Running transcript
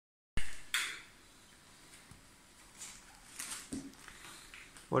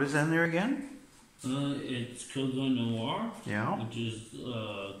What is in there again? It's coco noir, Yeah. which is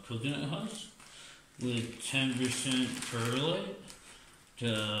coconut husk with 10% perlite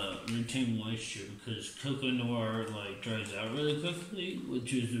to retain moisture, because coco noir dries out really quickly,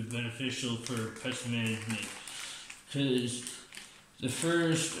 which is beneficial for pest management. Because the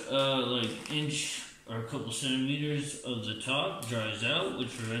first inch or a couple centimeters of the top dries out, which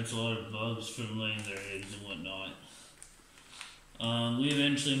prevents a lot of bugs from laying their eggs and whatnot. We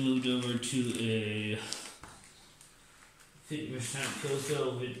eventually moved over to a 50%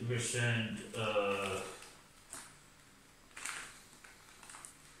 cocoa, 50%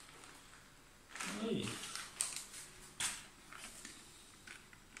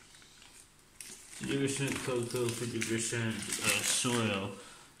 50% cocoa, 50% soil,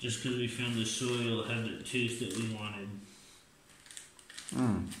 just because we found the soil had the taste that we wanted.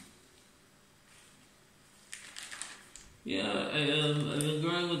 Yeah, I've been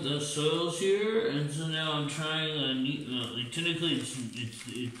growing with the soils here, and so now I'm trying a new. Technically,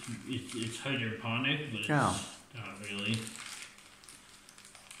 it's hydroponic, but it's not really.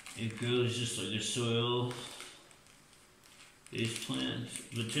 It grows just like a soil-based plant,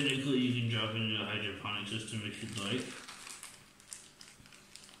 but technically you can drop it into a hydroponic system if you'd like.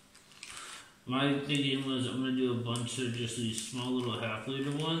 My thinking was I'm going to do a bunch of just these small little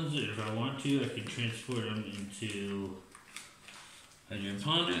half-liter ones, and if I want to, I can transport them into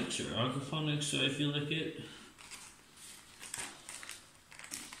hydroponics or aquaponics, so I feel like it.